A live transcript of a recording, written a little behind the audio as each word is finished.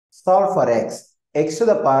Solve for x to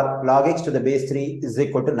the power log x to the base 3 is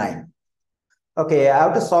equal to 9. Okay, I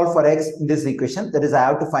have to solve for x in this equation. That is, I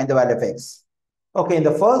have to find the value of x. Okay, in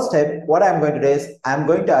the first step, what I'm going to do is, I'm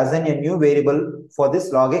going to assign a new variable for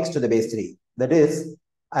this log x to the base 3. That is,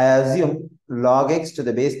 I assume log x to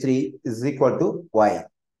the base 3 is equal to y.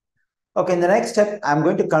 Okay, in the next step, I'm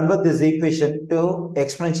going to convert this equation to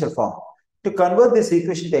exponential form. To convert this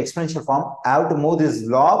equation to exponential form, I have to move this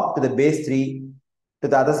log to the base 3 to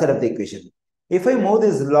the other side of the equation. If I move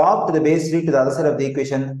this log to the base 3 to the other side of the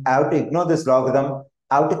equation, I have to ignore this logarithm.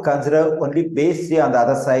 I have to consider only base 3 on the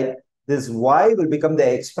other side. This y will become the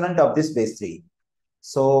exponent of this base 3.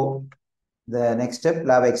 So the next step,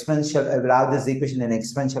 we'll have this equation in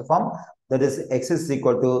exponential form. That is, x is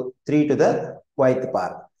equal to 3 to the yth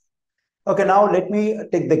power. Okay, now let me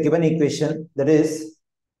take the given equation. That is,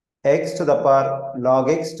 x to the power log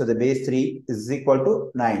x to the base 3 is equal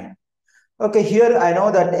to 9. Okay, here I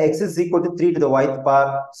know that x is equal to 3 to the yth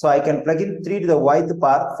power. So I can plug in 3 to the yth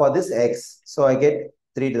power for this x. So I get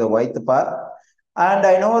 3 to the yth power. And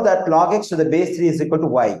I know that log x to the base 3 is equal to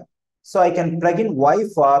y. So I can plug in y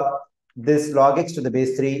for this log x to the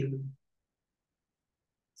base 3.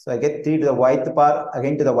 So I get 3 to the yth power,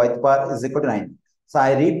 again to the yth power is equal to 9. So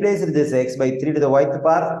I replace this x by 3 to the yth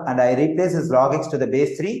power, and I replace this log x to the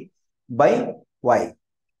base 3 by y.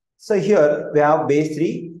 So here we have base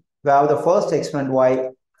 3, we have the first exponent y.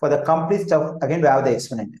 For the complete stuff, again we have the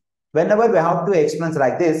exponent. Whenever we have two exponents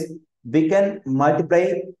like this, we can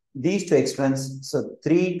multiply these two exponents. So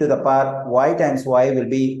 3 to the power y times y will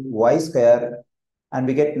be y square, and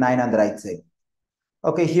we get 9 on the right side.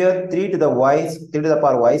 Okay, here 3 to the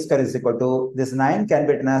power y square is equal to, this 9 can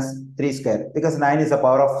be written as 3 square, because 9 is the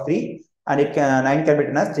power of 3, and 9 can be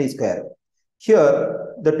written as 3 square.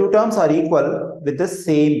 Here, the two terms are equal with the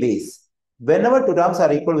same base. Whenever two terms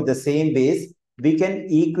are equal with the same base, we can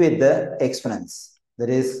equate the exponents. That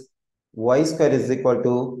is, y square is equal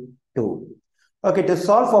to 2. Okay, to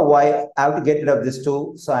solve for y, I have to get rid of this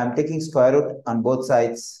 2. So I am taking square root on both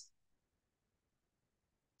sides.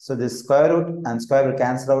 So this square root and square will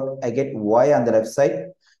cancel out. I get y on the left side.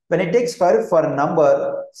 When I take square root for a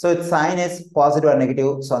number, so its sign is positive or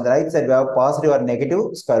negative. So on the right side, we have positive or negative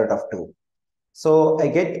square root of 2. So I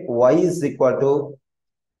get y is equal to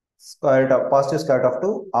positive square root of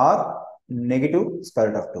 2 or negative square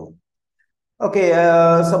root of 2. Okay,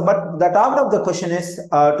 but the target of the question is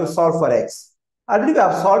to solve for x. Already we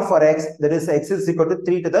have solved for x, that is x is equal to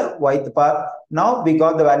 3 to the yth power. Now we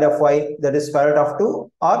got the value of y, that is square root of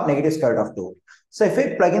 2 or negative square root of 2. So if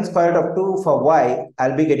I plug in square root of 2 for y,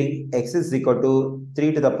 I'll be getting x is equal to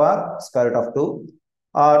 3 to the power square root of 2.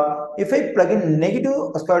 Or if I plug in negative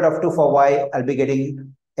square root of 2 for y, I'll be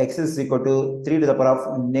getting x is equal to 3 to the power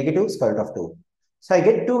of negative square root of 2. So I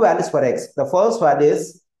get two values for x. The first value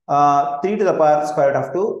is 3 to the power square root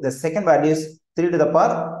of 2. The second value is 3 to the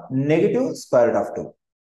power negative square root of 2.